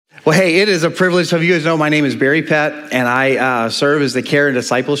Well, hey, it is a privilege. Some of you guys know my name is Barry Pett, and I serve as the care and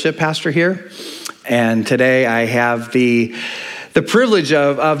discipleship pastor here. And today I have the privilege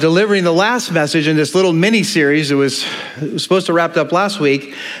of delivering the last message in this little mini series. It was supposed to wrap up last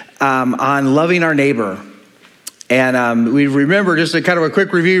week on loving our neighbor. And we remember, just a kind of a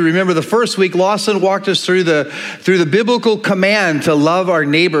quick review, remember the first week, Lawson walked us through the biblical command to love our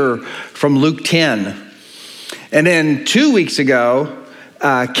neighbor from Luke 10. And then 2 weeks ago,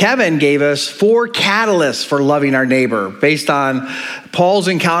 Kevin gave us 4 catalysts for loving our neighbor based on Paul's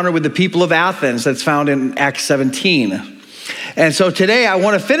encounter with the people of Athens that's found in Acts 17. And so today I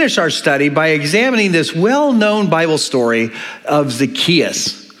want to finish our study by examining this well-known Bible story of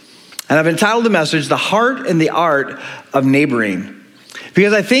Zacchaeus. And I've entitled the message, The Heart and the Art of Neighboring.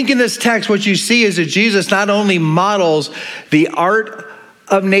 Because I think in this text what you see is that Jesus not only models the art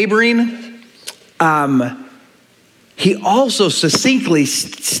of neighboring, he also succinctly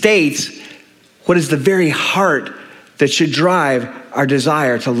states what is the very heart that should drive our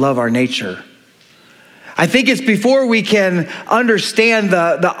desire to love our nature. I think it's before we can understand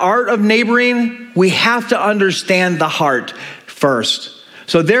the art of neighboring, we have to understand the heart first.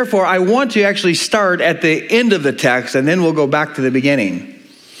 So therefore, I want to actually start at the end of the text, and then we'll go back to the beginning.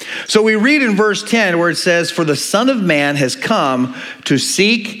 So we read in verse 10 where it says, "For the Son of Man has come to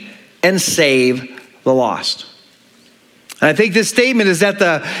seek and save the lost." And I think this statement is at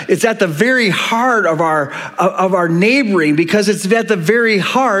the very heart of our neighboring, because it's at the very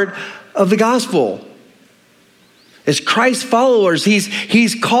heart of the gospel. As Christ followers,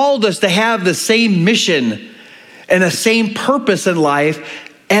 he's called us to have the same mission and the same purpose in life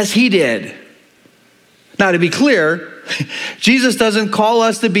as he did. Now, to be clear, Jesus doesn't call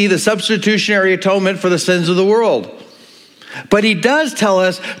us to be the substitutionary atonement for the sins of the world. But he does tell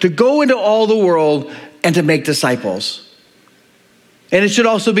us to go into all the world and to make disciples. And it should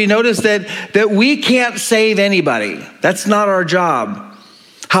also be noticed that we can't save anybody. That's not our job.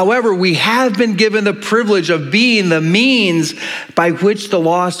 However, we have been given the privilege of being the means by which the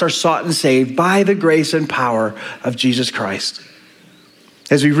lost are sought and saved by the grace and power of Jesus Christ.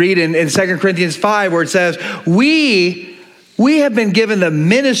 As we read in 2 Corinthians 5, where it says, we have been given the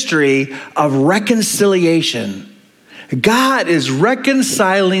ministry of reconciliation. God is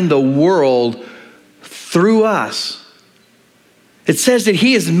reconciling the world through us. It says that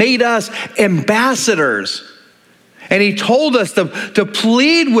he has made us ambassadors. And he told us to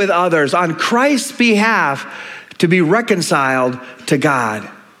plead with others on Christ's behalf to be reconciled to God.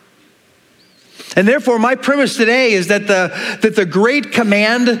 And therefore, my premise today is that the great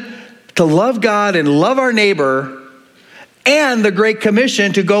command to love God and love our neighbor, and the great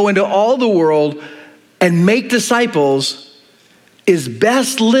commission to go into all the world and make disciples, is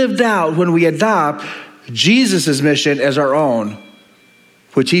best lived out when we adopt Jesus' mission as our own,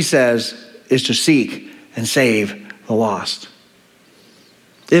 which he says is to seek and save the lost.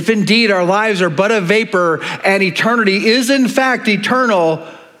 If indeed our lives are but a vapor and eternity is in fact eternal,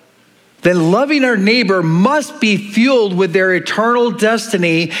 then loving our neighbor must be fueled with their eternal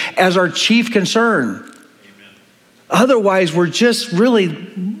destiny as our chief concern. Amen. Otherwise, we're just really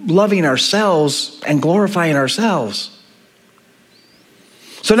loving ourselves and glorifying ourselves.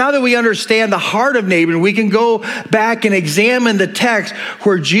 So now that we understand the heart of neighboring, we can go back and examine the text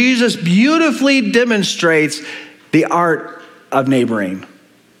where Jesus beautifully demonstrates the art of neighboring.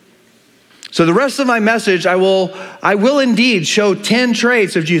 So the rest of my message, I will indeed show 10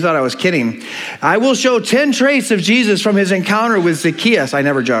 traits, if you thought I was kidding. I will show 10 traits of Jesus from his encounter with Zacchaeus, I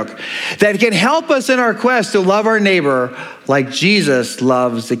never joke, that can help us in our quest to love our neighbor like Jesus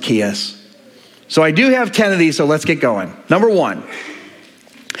loves Zacchaeus. So I do have 10 of these, so let's get going. Number 1.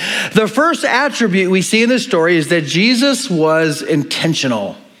 The first attribute we see in this story is that Jesus was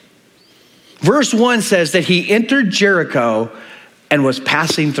intentional. Verse 1 says that he entered Jericho and was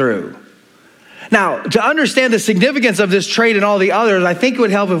passing through. Now, to understand the significance of this trait and all the others, I think it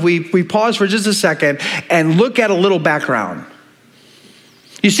would help if we pause for just a second and look at a little background.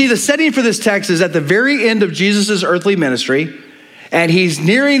 You see, the setting for this text is at the very end of Jesus' earthly ministry, and he's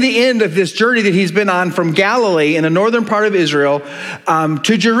nearing the end of this journey that he's been on from Galilee in the northern part of Israel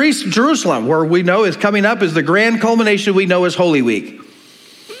to Jerusalem, where we know is coming up as the grand culmination we know as Holy Week.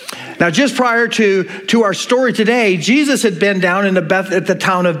 Now, just prior to our story today, Jesus had been down at the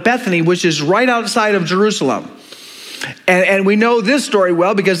town of Bethany, which is right outside of Jerusalem. And we know this story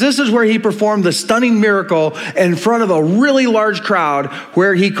well because this is where he performed the stunning miracle in front of a really large crowd,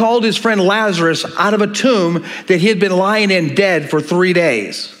 where he called his friend Lazarus out of a tomb that he had been lying in dead for 3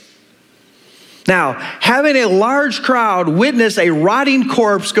 days. Now, having a large crowd witness a rotting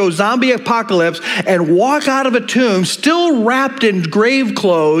corpse go zombie apocalypse and walk out of a tomb still wrapped in grave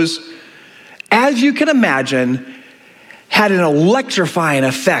clothes, as you can imagine, had an electrifying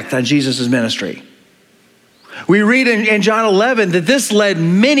effect on Jesus' ministry. We read in John 11 that this led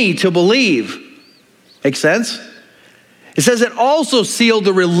many to believe. Make sense? It says it also sealed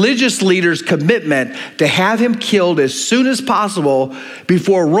the religious leaders' commitment to have him killed as soon as possible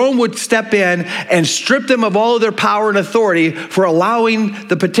before Rome would step in and strip them of all of their power and authority for allowing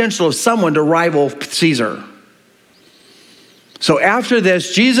the potential of someone to rival Caesar. So after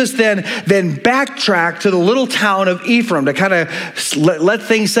this, Jesus then backtracked to the little town of Ephraim to kind of let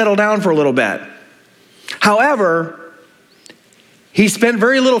things settle down for a little bit. However, he spent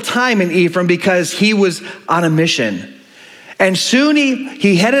very little time in Ephraim because he was on a mission. And soon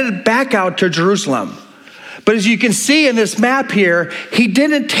he headed back out to Jerusalem. But as you can see in this map here, he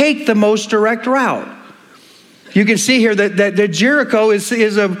didn't take the most direct route. You can see here that Jericho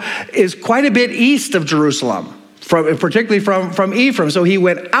is quite a bit east of Jerusalem, particularly from Ephraim. So he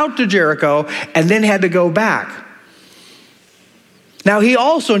went out to Jericho and then had to go back. Now, he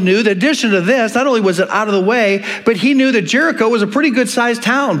also knew, in addition to this, not only was it out of the way, but he knew that Jericho was a pretty good-sized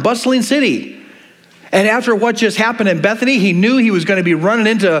town, bustling city. And after what just happened in Bethany, he knew he was going to be running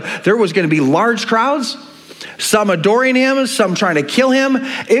into, there was going to be large crowds, some adoring him, some trying to kill him.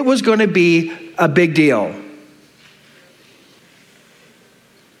 It was going to be a big deal.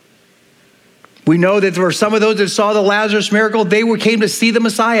 We know that there were some of those that saw the Lazarus miracle, came to see the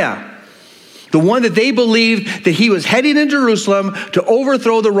Messiah. The one that they believed that he was heading in Jerusalem to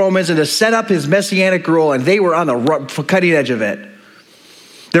overthrow the Romans and to set up his messianic rule, and they were on the cutting edge of it.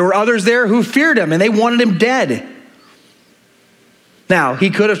 There were others there who feared him and they wanted him dead. Now, he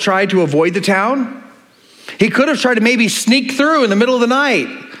could have tried to avoid the town. He could have tried to maybe sneak through in the middle of the night.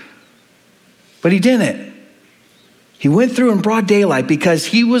 But he didn't. He went through in broad daylight because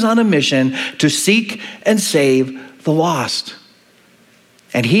he was on a mission to seek and save the lost.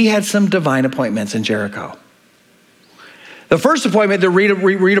 And he had some divine appointments in Jericho. The first appointment that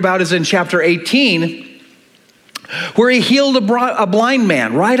we read about is in chapter 18, where he healed a blind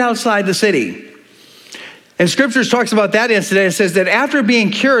man right outside the city. And Scriptures talks about that incident. It says that after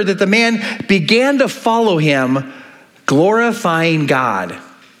being cured, that the man began to follow him, glorifying God.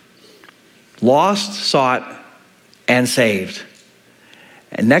 Lost, sought, and saved.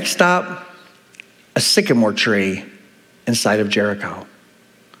 And next stop, a sycamore tree inside of Jericho.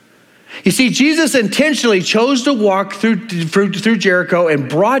 You see, Jesus intentionally chose to walk through Jericho in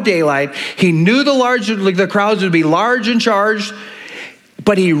broad daylight. He knew the crowds would be large and charged,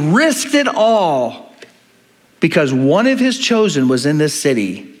 but he risked it all because one of his chosen was in this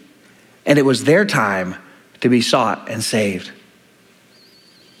city, and it was their time to be sought and saved.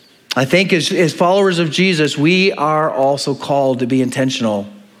 I think as followers of Jesus, we are also called to be intentional,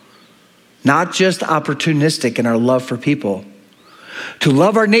 not just opportunistic in our love for people. To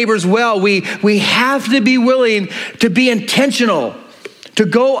love our neighbors well, we have to be willing to be intentional, to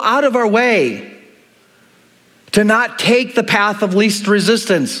go out of our way, to not take the path of least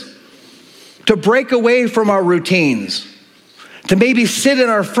resistance, to break away from our routines, to maybe sit in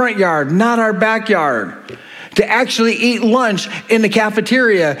our front yard, not our backyard, to actually eat lunch in the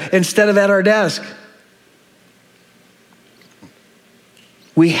cafeteria instead of at our desk.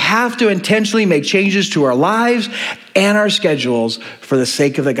 We have to intentionally make changes to our lives and our schedules for the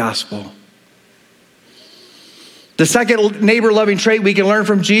sake of the gospel. The second neighbor-loving trait we can learn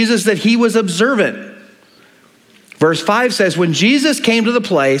from Jesus is that he was observant. Verse 5 says, when Jesus came to the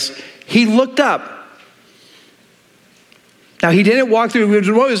place, he looked up. Now, he didn't walk through. We would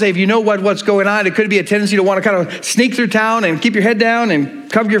always say, if you know what's going on, it could be a tendency to want to kind of sneak through town and keep your head down and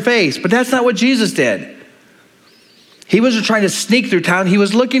cover your face. But that's not what Jesus did. He wasn't trying to sneak through town. He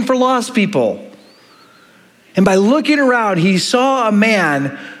was looking for lost people. And by looking around, he saw a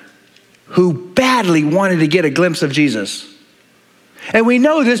man who badly wanted to get a glimpse of Jesus. And we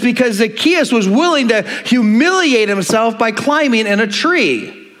know this because Zacchaeus was willing to humiliate himself by climbing in a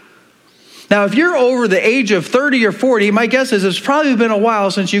tree. Now, if you're over the age of 30 or 40, my guess is it's probably been a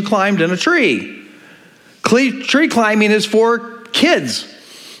while since you climbed in a tree. Tree climbing is for kids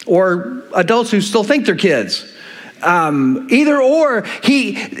or adults who still think they're kids. Either or,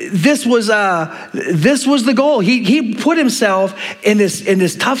 this was the goal. He put himself in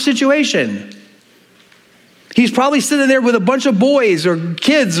this tough situation. He's probably sitting there with a bunch of boys or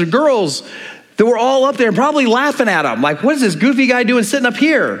kids or girls that were all up there and probably laughing at him. Like, what is this goofy guy doing sitting up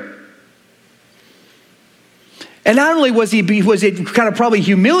here? And not only was it kind of probably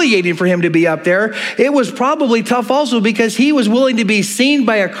humiliating for him to be up there, it was probably tough also because he was willing to be seen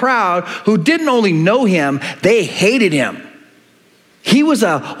by a crowd who didn't only know him, they hated him. He was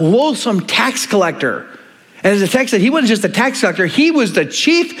a loathsome tax collector. And as the text said, he wasn't just a tax collector, he was the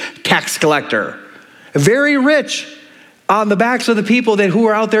chief tax collector. Very rich on the backs of the people who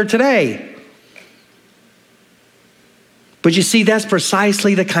are out there today. But you see, that's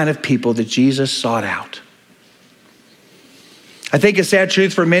precisely the kind of people that Jesus sought out. I think a sad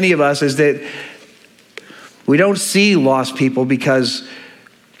truth for many of us is that we don't see lost people because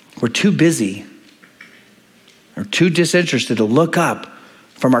we're too busy or too disinterested to look up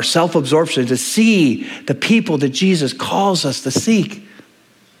from our self-absorption to see the people that Jesus calls us to seek.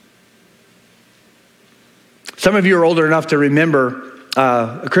 Some of you are older enough to remember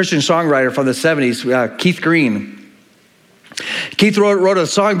a Christian songwriter from the 70s, Keith Green. Keith wrote a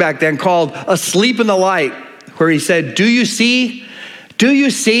song back then called "Asleep in the Light," where he said, Do you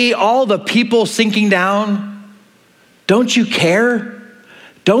see all the people sinking down? Don't you care?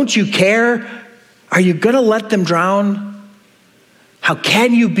 Don't you care? Are you going to let them drown? How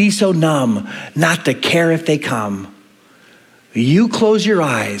can you be so numb not to care if they come? You close your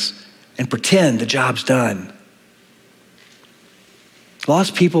eyes and pretend the job's done.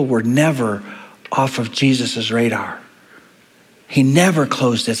 Lost people were never off of Jesus' radar. He never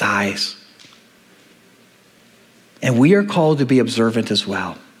closed his eyes. And we are called to be observant as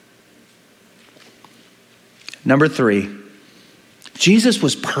well. Number 3, Jesus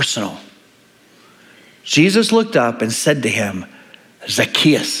was personal. Jesus looked up and said to him,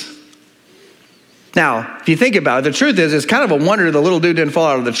 Zacchaeus. Now, if you think about it, the truth is, it's kind of a wonder the little dude didn't fall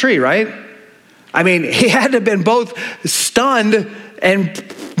out of the tree, right? I mean, he had to have been both stunned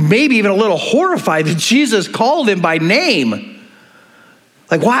and maybe even a little horrified that Jesus called him by name.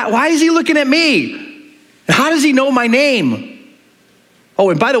 Like, why is he looking at me? How does he know my name? Oh,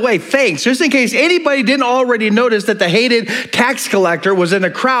 and by the way, thanks. Just in case anybody didn't already notice that the hated tax collector was in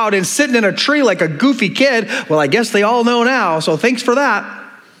the crowd and sitting in a tree like a goofy kid. Well, I guess they all know now, so thanks for that.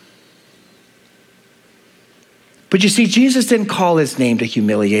 But you see, Jesus didn't call his name to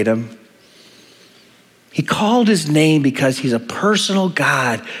humiliate him. He called his name because he's a personal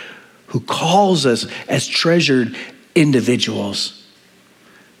God who calls us as treasured individuals.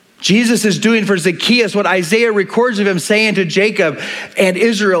 Jesus is doing for Zacchaeus what Isaiah records of him saying to Jacob and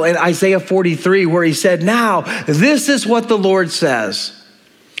Israel in Isaiah 43, where he said, Now, this is what the Lord says.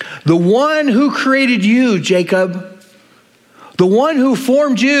 The one who created you, Jacob, the one who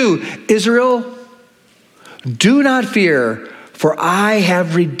formed you, Israel, do not fear, for I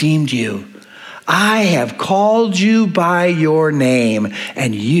have redeemed you. I have called you by your name,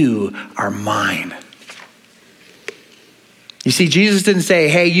 and you are mine. You see, Jesus didn't say,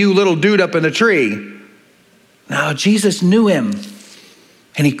 hey, you little dude up in the tree. No, Jesus knew him,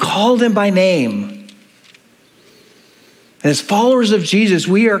 and he called him by name. And as followers of Jesus,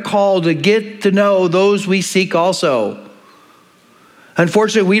 we are called to get to know those we seek also.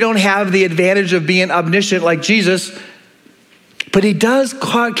 Unfortunately, we don't have the advantage of being omniscient like Jesus, but he does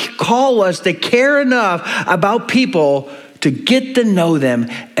call us to care enough about people to get to know them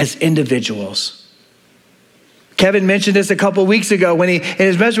as individuals. Kevin mentioned this a couple of weeks ago when in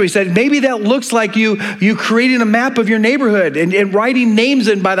his message, he said, maybe that looks like you creating a map of your neighborhood and writing names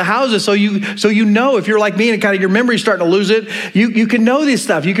in by the houses so you know, if you're like me and kind of your memory's starting to lose it, you can know this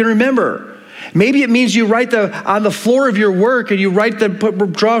stuff, you can remember. Maybe it means you write on the floor of your work and you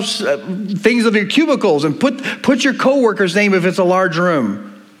draw things of your cubicles and put your coworker's name if it's a large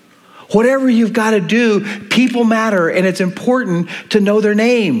room. Whatever you've got to do, people matter, and it's important to know their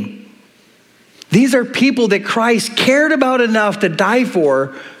name. These are people that Christ cared about enough to die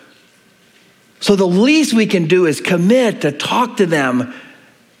for. So the least we can do is commit to talk to them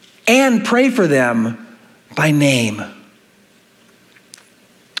and pray for them by name.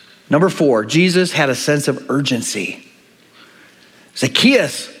 Number 4, Jesus had a sense of urgency.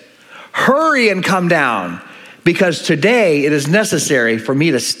 Zacchaeus, hurry and come down, because today it is necessary for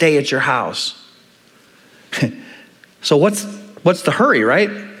me to stay at your house. So what's the hurry, right?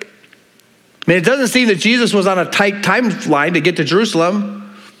 I mean, it doesn't seem that Jesus was on a tight timeline to get to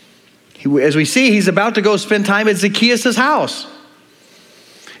Jerusalem. As we see, he's about to go spend time at Zacchaeus' house.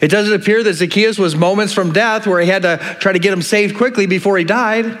 It doesn't appear that Zacchaeus was moments from death where he had to try to get him saved quickly before he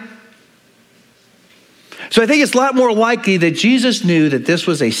died. So I think it's a lot more likely that Jesus knew that this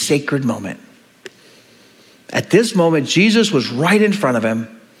was a sacred moment. At this moment, Jesus was right in front of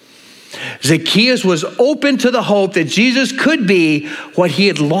him. Zacchaeus was open to the hope that Jesus could be what he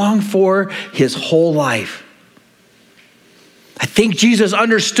had longed for his whole life. I think Jesus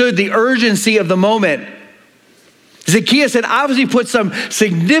understood the urgency of the moment. Zacchaeus had obviously put some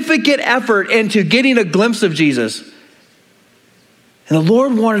significant effort into getting a glimpse of Jesus. And the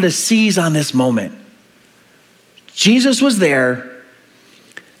Lord wanted to seize on this moment. Jesus was there.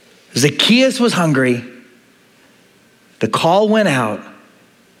 Zacchaeus was hungry. The call went out,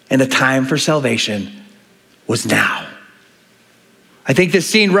 and the time for salvation was now. I think this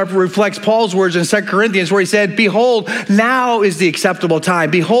scene reflects Paul's words in 2 Corinthians where he said, behold, now is the acceptable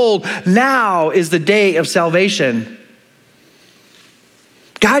time. Behold, now is the day of salvation.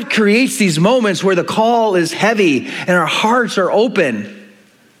 God creates these moments where the call is heavy and our hearts are open.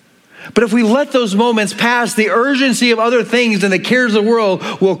 But if we let those moments pass, the urgency of other things and the cares of the world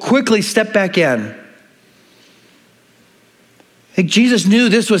will quickly step back in. I think Jesus knew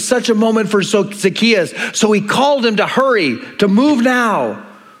this was such a moment for Zacchaeus, so he called him to hurry, to move now.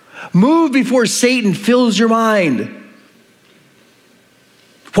 Move before Satan fills your mind.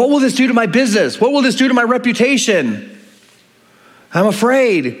 What will this do to my business? What will this do to my reputation? I'm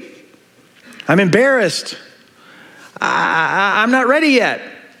afraid. I'm embarrassed. I'm not ready yet.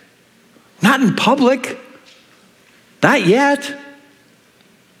 Not in public. Not yet.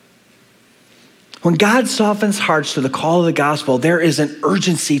 When God softens hearts to the call of the gospel, there is an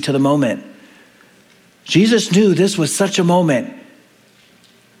urgency to the moment. Jesus knew this was such a moment,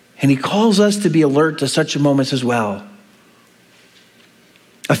 and he calls us to be alert to such moments as well.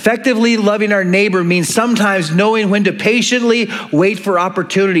 Effectively loving our neighbor means sometimes knowing when to patiently wait for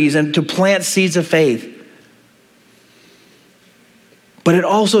opportunities and to plant seeds of faith. But it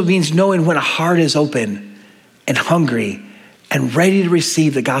also means knowing when a heart is open and hungry and ready to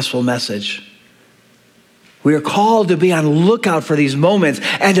receive the gospel message. We are called to be on lookout for these moments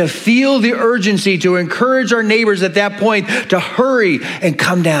and to feel the urgency to encourage our neighbors at that point to hurry and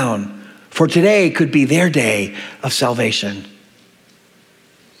come down, for today could be their day of salvation.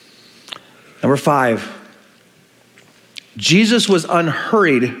 Number 5, Jesus was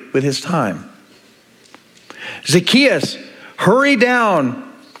unhurried with his time. Zacchaeus, hurry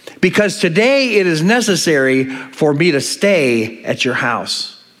down, because today it is necessary for me to stay at your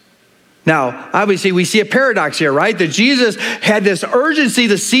house. Now, obviously, we see a paradox here, right? That Jesus had this urgency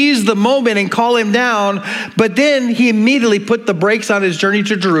to seize the moment and call him down, but then he immediately put the brakes on his journey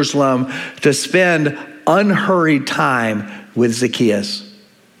to Jerusalem to spend unhurried time with Zacchaeus.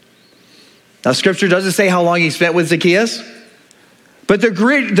 Now, Scripture doesn't say how long he spent with Zacchaeus, but the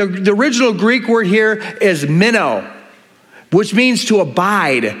original Greek word here is meno, which means to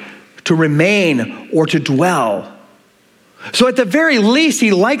abide, to remain, or to dwell. So at the very least,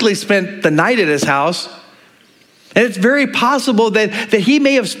 he likely spent the night at his house. And it's very possible that he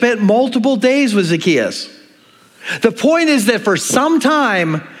may have spent multiple days with Zacchaeus. The point is that for some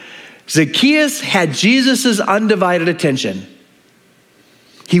time, Zacchaeus had Jesus' undivided attention.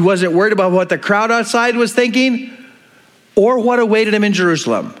 He wasn't worried about what the crowd outside was thinking or what awaited him in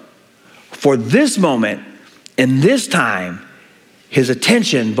Jerusalem. For this moment, in this time, his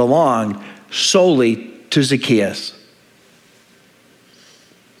attention belonged solely to Zacchaeus.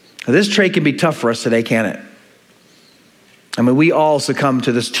 Now, this trait can be tough for us today, can't it? I mean, we all succumb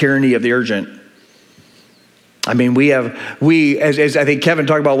to this tyranny of the urgent. I mean, as I think Kevin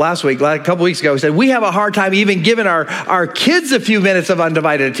talked about a couple weeks ago, he said, we have a hard time even giving our kids a few minutes of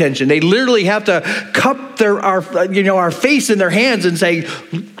undivided attention. They literally have to cup our face in their hands and say,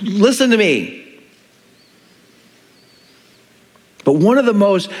 listen to me. But one of the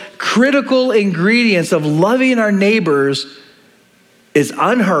most critical ingredients of loving our neighbors is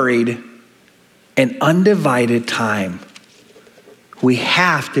unhurried and undivided time. We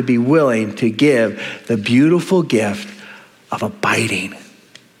have to be willing to give the beautiful gift of abiding.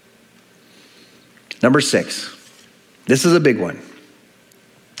 Number 6, this is a big one.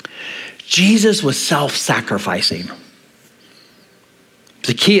 Jesus was self-sacrificing.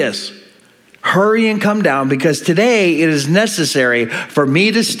 Zacchaeus, hurry and come down, because today it is necessary for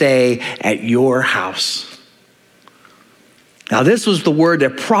me to stay at your house. Now, this was the word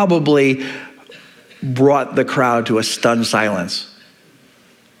that probably brought the crowd to a stunned silence.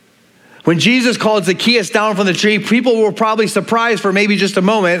 When Jesus called Zacchaeus down from the tree, people were probably surprised for maybe just a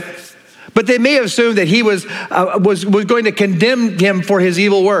moment, but they may have assumed that he was going to condemn him for his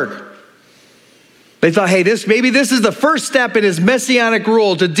evil work. They thought, hey, maybe this is the first step in his messianic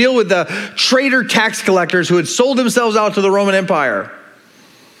rule to deal with the traitor tax collectors who had sold themselves out to the Roman Empire.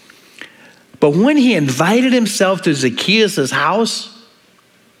 But when he invited himself to Zacchaeus' house,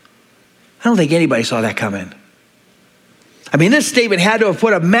 I don't think anybody saw that coming. I mean, this statement had to have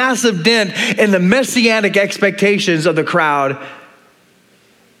put a massive dent in the messianic expectations of the crowd.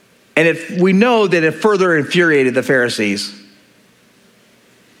 And we know that it further infuriated the Pharisees.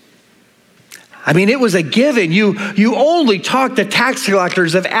 I mean, it was a given. You only talk to tax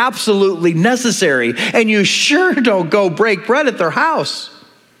collectors if absolutely necessary, and you sure don't go break bread at their house.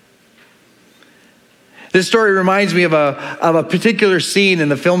 This story reminds me of a particular scene in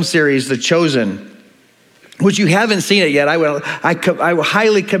the film series, The Chosen, which you haven't seen it yet. I will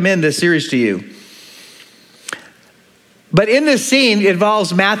highly commend this series to you. But in this scene, it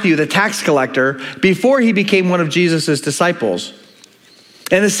involves Matthew, the tax collector, before he became one of Jesus' disciples.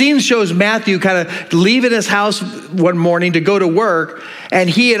 And the scene shows Matthew kind of leaving his house one morning to go to work, and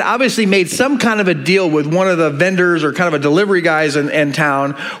he had obviously made some kind of a deal with one of the vendors or kind of a delivery guys in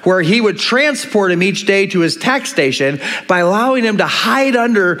town, where he would transport him each day to his tax station by allowing him to hide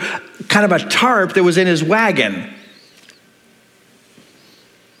under kind of a tarp that was in his wagon.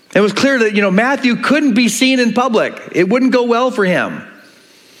 It was clear that, Matthew couldn't be seen in public. It wouldn't go well for him.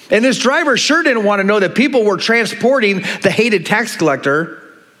 And this driver sure didn't want to know that people were transporting the hated tax collector.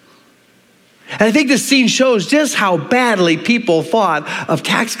 And I think this scene shows just how badly people thought of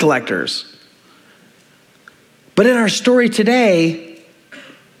tax collectors. But in our story today,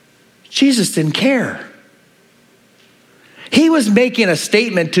 Jesus didn't care. He was making a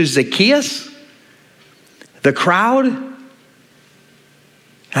statement to Zacchaeus, the crowd,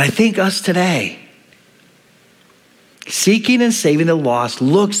 and I think us today. Seeking and saving the lost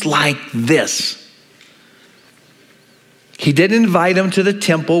looks like this. He didn't invite him to the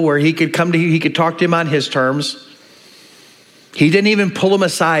temple where he could talk to him on his terms. He didn't even pull him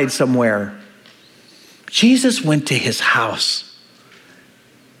aside somewhere. Jesus went to his house.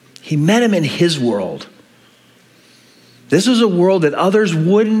 He met him in his world. This was a world that others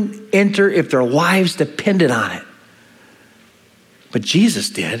wouldn't enter if their lives depended on it. But Jesus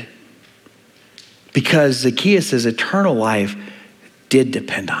did, because Zacchaeus' eternal life did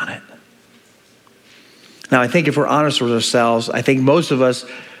depend on it. Now, I think if we're honest with ourselves, I think most of us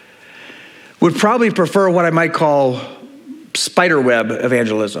would probably prefer what I might call spiderweb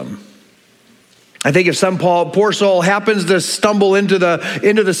evangelism. I think if some poor soul happens to stumble into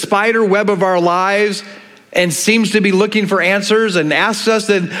the spider web of our lives and seems to be looking for answers and asks us,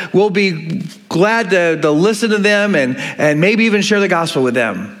 then we'll be glad to listen to them and maybe even share the gospel with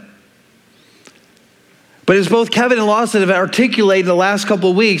them. But as both Kevin and Lawson have articulated in the last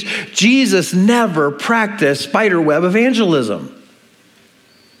couple of weeks, Jesus never practiced spiderweb evangelism.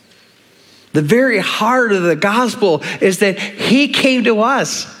 The very heart of the gospel is that he came to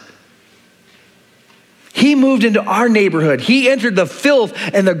us. He moved into our neighborhood. He entered the filth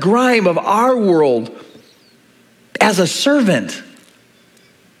and the grime of our world as a servant.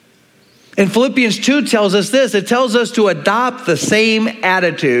 And Philippians 2 tells us this. It tells us to adopt the same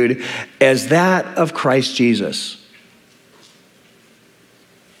attitude as that of Christ Jesus.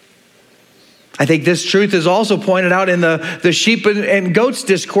 I think this truth is also pointed out in the sheep and goats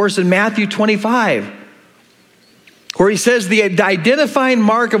discourse in Matthew 25, where he says the identifying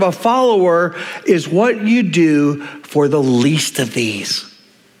mark of a follower is what you do for the least of these,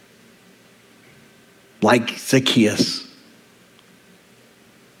 like Zacchaeus.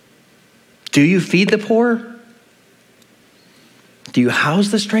 Do you feed the poor? Do you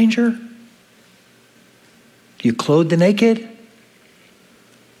house the stranger? Do you clothe the naked?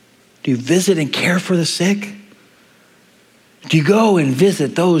 Do you visit and care for the sick? Do you go and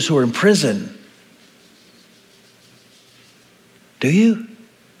visit those who are in prison? Do you?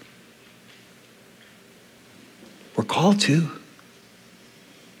 We're called to.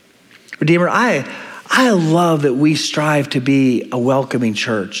 Redeemer, I love that we strive to be a welcoming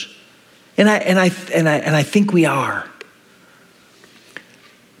church. And I think we are.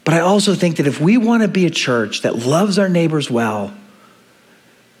 But I also think that if we want to be a church that loves our neighbors well,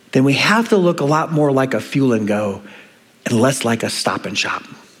 then we have to look a lot more like a Fuel and Go and less like a Stop and Shop.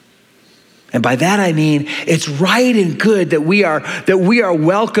 And by that I mean it's right and good that we are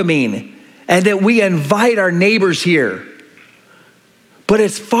welcoming and that we invite our neighbors here. But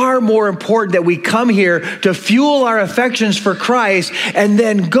it's far more important that we come here to fuel our affections for Christ and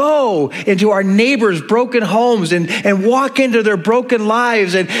then go into our neighbors' broken homes and walk into their broken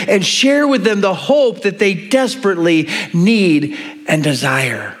lives and share with them the hope that they desperately need and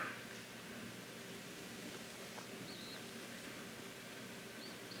desire.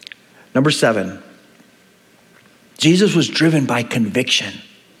 Number 7, Jesus was driven by conviction.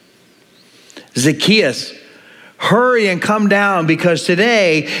 Zacchaeus, hurry and come down, because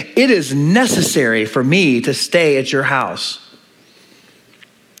today it is necessary for me to stay at your house.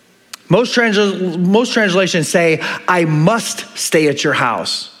 Most translations say, I must stay at your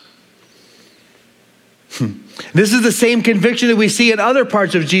house. This is the same conviction that we see in other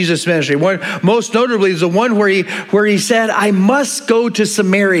parts of Jesus' ministry. Most notably is the one where he said, I must go to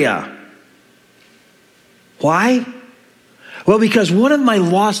Samaria. Why? Well, because one of my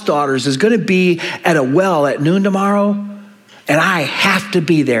lost daughters is going to be at a well at noon tomorrow, and I have to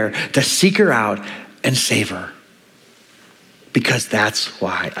be there to seek her out and save her. Because that's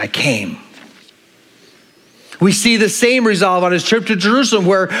why I came. We see the same resolve on his trip to Jerusalem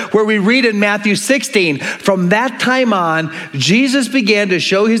where we read in Matthew 16, from that time on, Jesus began to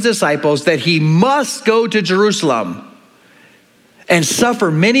show his disciples that he must go to Jerusalem and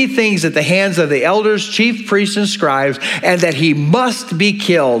suffer many things at the hands of the elders, chief priests, and scribes, and that he must be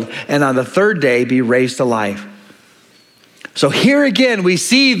killed and on the third day be raised to life. So here again, we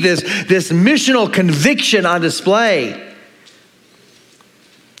see this missional conviction on display.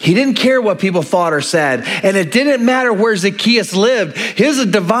 He didn't care what people thought or said, and it didn't matter where Zacchaeus lived. His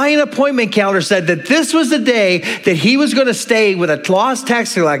divine appointment calendar said that this was the day that he was going to stay with a lost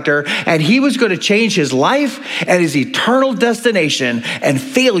tax collector, and he was going to change his life and his eternal destination, and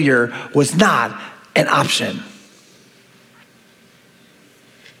failure was not an option.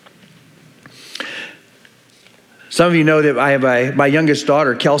 Some of you know that I have my youngest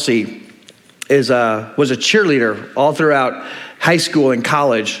daughter, Kelsey, was a cheerleader all throughout high school and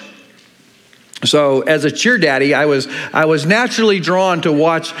college. So as a cheer daddy, I was naturally drawn to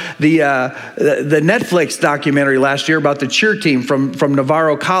watch the Netflix documentary last year about the cheer team from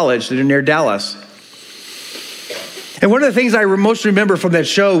Navarro College near Dallas. And one of the things I most remember from that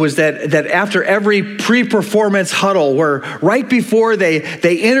show was that after every pre-performance huddle, where right before they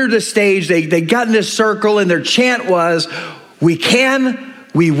entered the stage, they got in this circle and their chant was, "We can,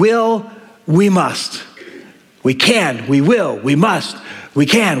 we will, we must. We can, we will, we must. We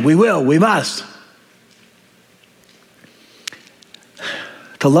can, we will, we must."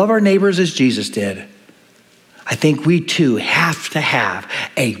 To love our neighbors as Jesus did, I think we too have to have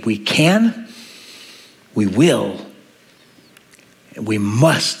a we can, we will, and we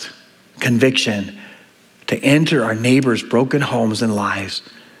must conviction to enter our neighbors' broken homes and lives,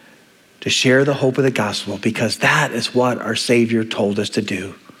 to share the hope of the gospel, because that is what our Savior told us to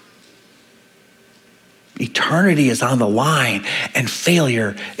do. Eternity is on the line, and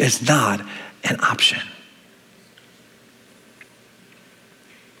failure is not an option.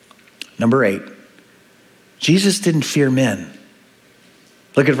 Number 8, Jesus didn't fear men.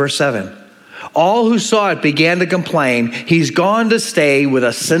 Look at verse 7. All who saw it began to complain, "He's gone to stay with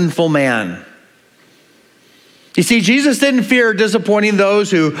a sinful man." You see, Jesus didn't fear disappointing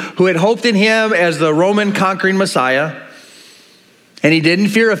those who had hoped in him as the Roman conquering Messiah. And he didn't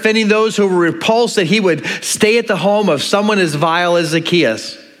fear offending those who were repulsed that he would stay at the home of someone as vile as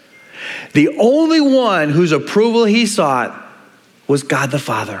Zacchaeus. The only one whose approval he sought was God the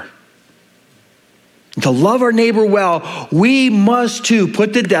Father. And to love our neighbor well, we must too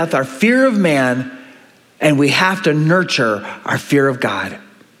put to death our fear of man, and we have to nurture our fear of God.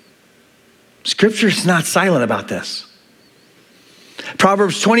 Scripture is not silent about this.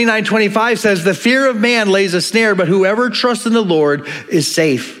 Proverbs 29:25 says, "The fear of man lays a snare, but whoever trusts in the Lord is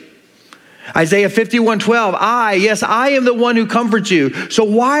safe." Isaiah 51:12, I am the one who comforts you. So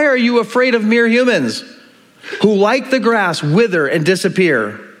why are you afraid of mere humans who like the grass wither and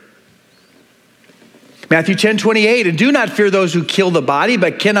disappear? Matthew 10:28, "And do not fear those who kill the body,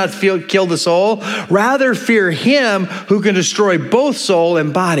 but cannot kill the soul. Rather fear him who can destroy both soul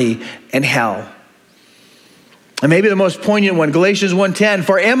and body in hell." And maybe the most poignant one, Galatians 1:10,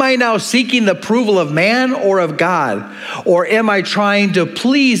 "For am I now seeking the approval of man or of God? Or am I trying to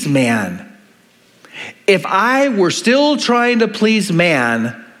please man? If I were still trying to please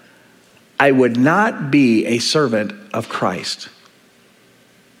man, I would not be a servant of Christ."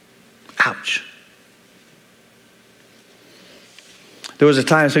 Ouch. There was a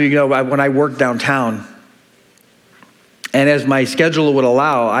time, some of you know, when I worked downtown, and as my schedule would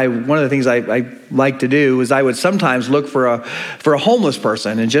allow, one of the things I like to do is I would sometimes look for a homeless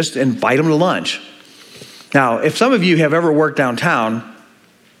person and just invite them to lunch. Now, if some of you have ever worked downtown,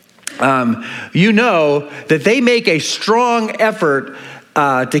 you know that they make a strong effort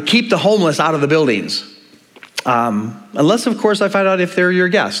to keep the homeless out of the buildings. Unless, of course, I find out if they're your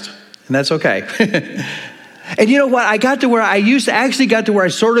guest, and that's okay. And you know what? I got to where I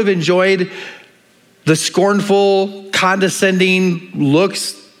sort of enjoyed the scornful, condescending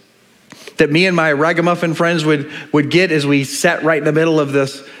looks that me and my ragamuffin friends would get as we sat right in the middle of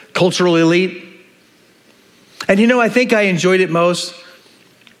this cultural elite. And you know, I think I enjoyed it most.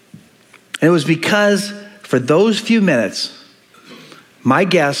 And it was because for those few minutes, my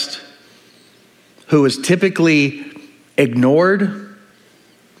guest, who was typically ignored,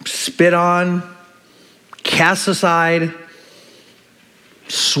 spit on, cast aside,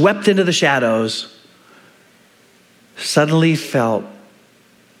 swept into the shadows, suddenly felt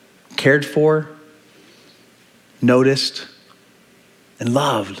cared for, noticed, and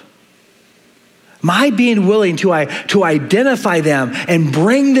loved? My being willing to identify them and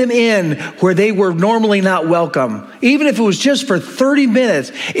bring them in where they were normally not welcome, even if it was just for 30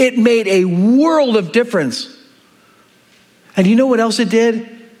 minutes, it made a world of difference. And you know what else it did?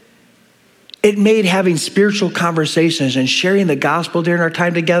 It made having spiritual conversations and sharing the gospel during our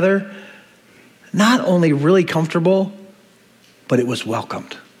time together not only really comfortable, but it was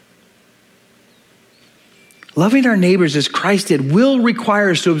welcomed. Loving our neighbors as Christ did will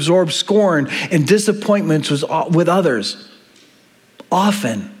require us to absorb scorn and disappointments with others,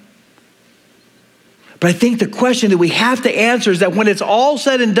 often. But I think the question that we have to answer is that when it's all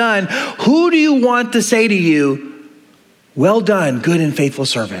said and done, who do you want to say to you, well done, good and faithful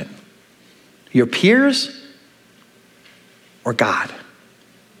servant? Your peers or God?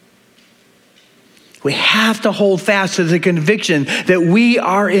 We have to hold fast to the conviction that we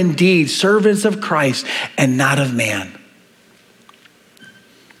are indeed servants of Christ and not of man.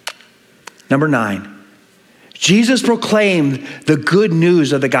 Number 9, Jesus proclaimed the good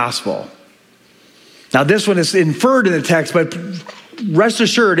news of the gospel. Now this one is inferred in the text, but rest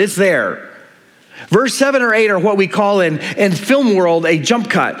assured it's there. Verse 7 or 8 are what we call in film world a jump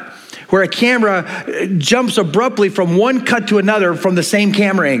cut, where a camera jumps abruptly from one cut to another from the same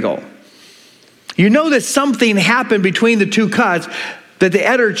camera angle. You know that something happened between the two cuts that the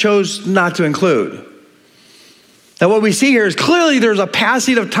editor chose not to include. Now what we see here is clearly there's a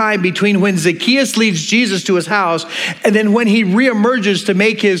passing of time between when Zacchaeus leads Jesus to his house and then when he reemerges to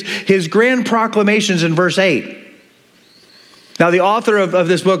make his grand proclamations in verse 8. Now the author of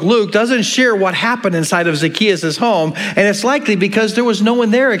this book, Luke, doesn't share what happened inside of Zacchaeus' home, and it's likely because there was no one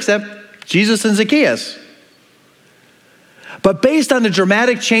there except Jesus and Zacchaeus. But based on the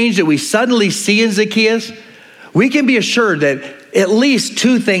dramatic change that we suddenly see in Zacchaeus, we can be assured that at least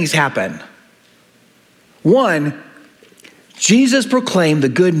two things happen. One, Jesus proclaimed the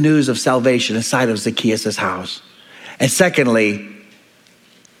good news of salvation inside of Zacchaeus' house. And secondly,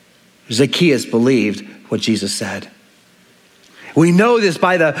 Zacchaeus believed what Jesus said. We know this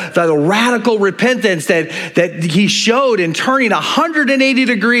by the radical repentance that he showed in turning 180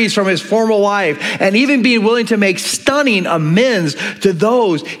 degrees from his former life and even being willing to make stunning amends to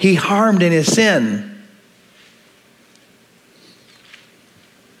those he harmed in his sin.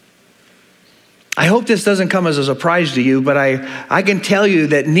 I hope this doesn't come as a surprise to you, but I can tell you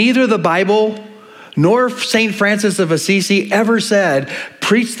that neither the Bible nor St. Francis of Assisi ever said,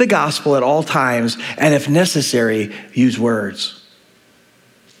 preach the gospel at all times, and if necessary, use words.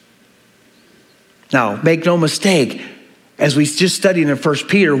 Now, make no mistake, as we just studied in 1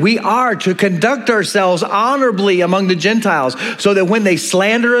 Peter, we are to conduct ourselves honorably among the Gentiles so that when they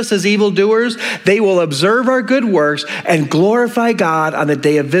slander us as evildoers, they will observe our good works and glorify God on the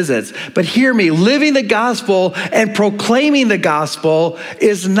day of visits. But hear me, living the gospel and proclaiming the gospel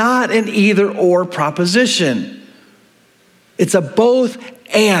is not an either-or proposition. It's a both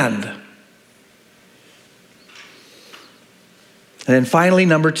and. And then finally,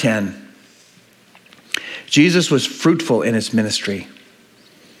 number 10. Jesus was fruitful in his ministry.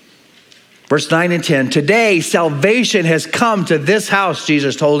 Verse 9 and 10, today salvation has come to this house,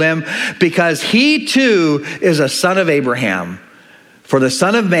 Jesus told him, because he too is a son of Abraham. For the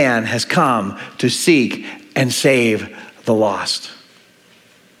Son of Man has come to seek and save the lost.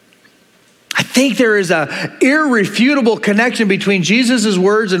 I think there is an irrefutable connection between Jesus'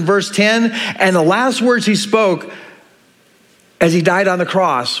 words in verse 10 and the last words he spoke as he died on the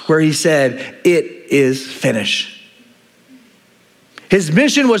cross, where he said, it is finished. His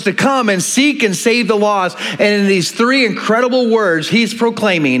mission was to come and seek and save the lost. And in these three incredible words, he's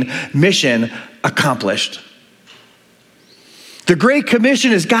proclaiming mission accomplished. The Great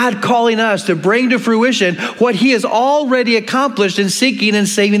Commission is God calling us to bring to fruition what he has already accomplished in seeking and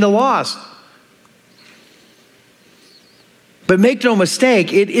saving the lost. But make no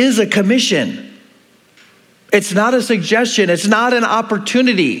mistake, it is a commission. It's not a suggestion. It's not an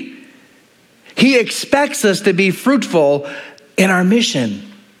opportunity. He expects us to be fruitful in our mission.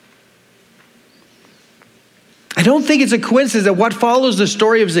 I don't think it's a coincidence that what follows the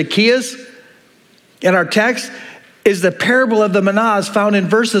story of Zacchaeus in our text is the parable of the mannas found in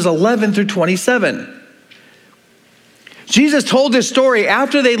verses 11 through 27. Jesus told this story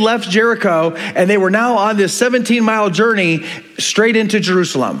after they left Jericho and they were now on this 17-mile journey straight into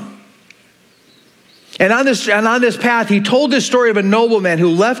Jerusalem. And on this path, he told this story of a nobleman who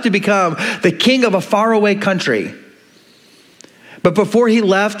left to become the king of a faraway country. But before he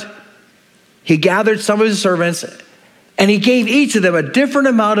left, he gathered some of his servants and he gave each of them a different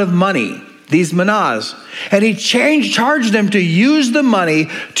amount of money, these mannas. And he charged them to use the money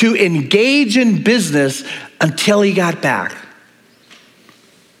to engage in business until he got back.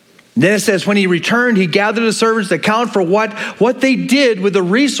 Then it says, when he returned, he gathered the servants to account for what they did with the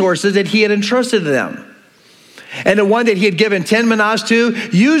resources that he had entrusted to them. And the one that he had given 10 minas to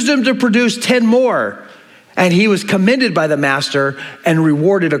used them to produce 10 more. And he was commended by the master and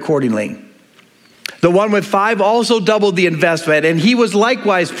rewarded accordingly. The one with 5 also doubled the investment, and he was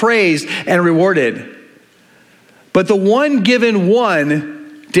likewise praised and rewarded. But the one given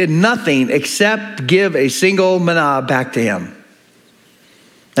 1 did nothing except give a single mina back to him.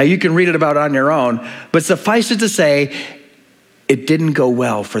 Now you can read it about on your own, but suffice it to say, it didn't go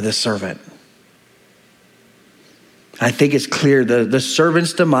well for this servant. I think it's clear the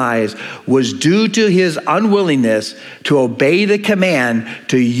servant's demise was due to his unwillingness to obey the command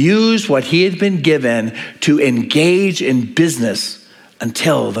to use what he had been given to engage in business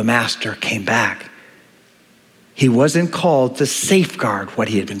until the master came back. He wasn't called to safeguard what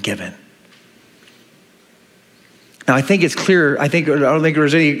he had been given. Now, I think it's clear, I don't think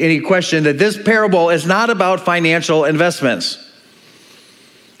there's any question that this parable is not about financial investments.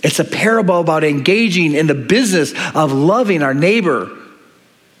 It's a parable about engaging in the business of loving our neighbor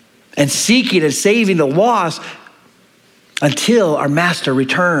and seeking and saving the lost until our master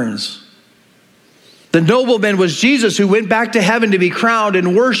returns. The nobleman was Jesus, who went back to heaven to be crowned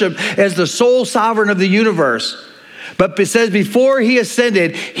and worshiped as the sole sovereign of the universe. But it says before he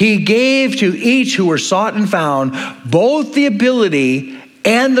ascended, he gave to each who were sought and found both the ability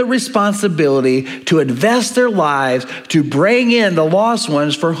and the responsibility to invest their lives to bring in the lost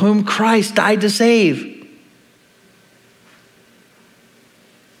ones for whom Christ died to save.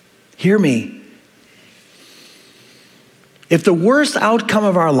 Hear me. If the worst outcome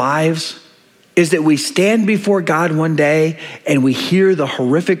of our lives is that we stand before God one day and we hear the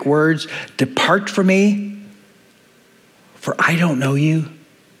horrific words, "Depart from me, for I don't know you,"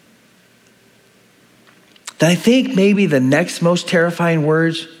 then I think maybe the next most terrifying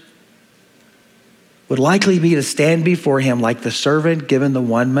words would likely be to stand before him like the servant given the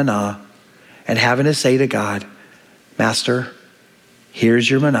 1 mina and having to say to God, "Master, here's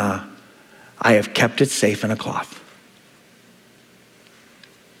your mina. I have kept it safe in a cloth."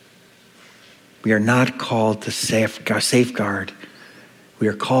 We are not called to safeguard. We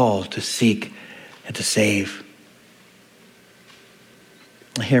are called to seek and to save.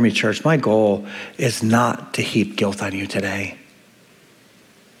 Hear me, church. My goal is not to heap guilt on you today.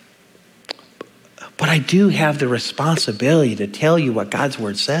 But I do have the responsibility to tell you what God's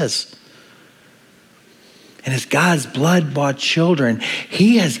word says. And as God's blood-bought children,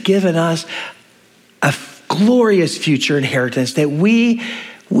 he has given us a glorious future inheritance that we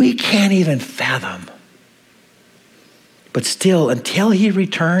can't even fathom. But still, until he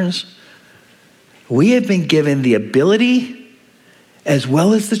returns, we have been given the ability as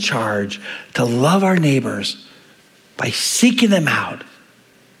well as the charge to love our neighbors by seeking them out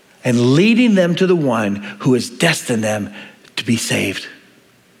and leading them to the one who has destined them to be saved.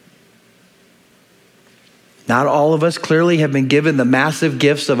 Not all of us clearly have been given the massive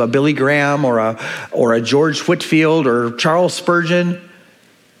gifts of a Billy Graham or a George Whitefield or Charles Spurgeon,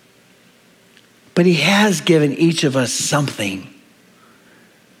 but he has given each of us something.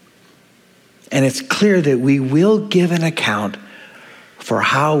 And it's clear that we will give an account for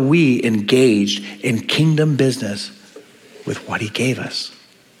how we engaged in kingdom business with what he gave us.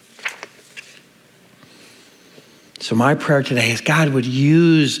 So my prayer today is God would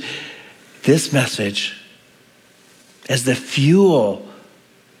use this message as the fuel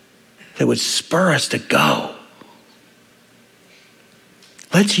that would spur us to go.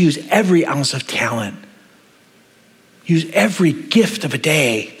 Let's use every ounce of talent. Use every gift of a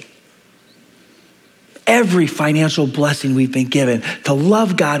day. Every financial blessing we've been given to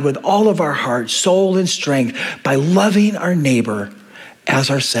love God with all of our heart, soul, and strength by loving our neighbor as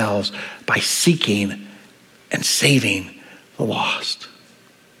ourselves, by seeking and saving the lost.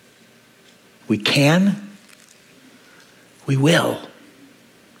 We can, we will,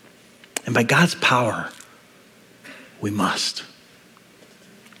 and by God's power, we must.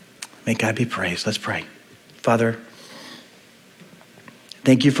 May God be praised. Let's pray. Father,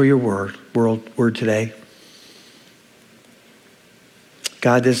 thank you for your word today.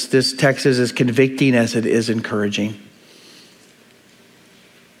 God, this text is as convicting as it is encouraging.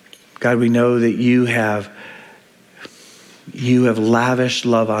 God, we know that you have lavished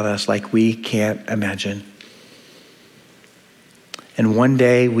love on us like we can't imagine. And one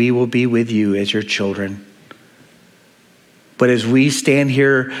day we will be with you as your children. But as we stand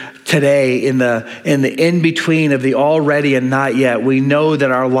here today in the in-between of the already and not yet, we know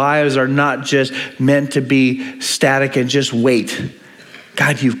that our lives are not just meant to be static and just wait.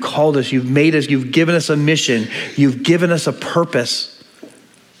 God, you've called us, you've made us, you've given us a mission, you've given us a purpose.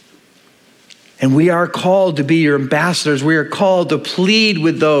 And we are called to be your ambassadors. We are called to plead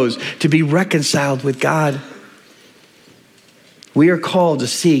with those to be reconciled with God. We are called to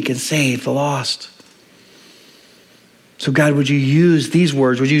seek and save the lost. So God, would you use these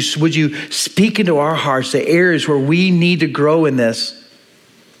words? Would you speak into our hearts the areas where we need to grow in this?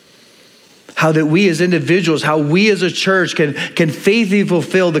 How that we as individuals, how we as a church can faithfully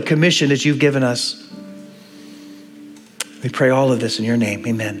fulfill the commission that you've given us. We pray all of this in your name.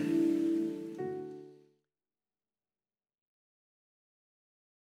 Amen.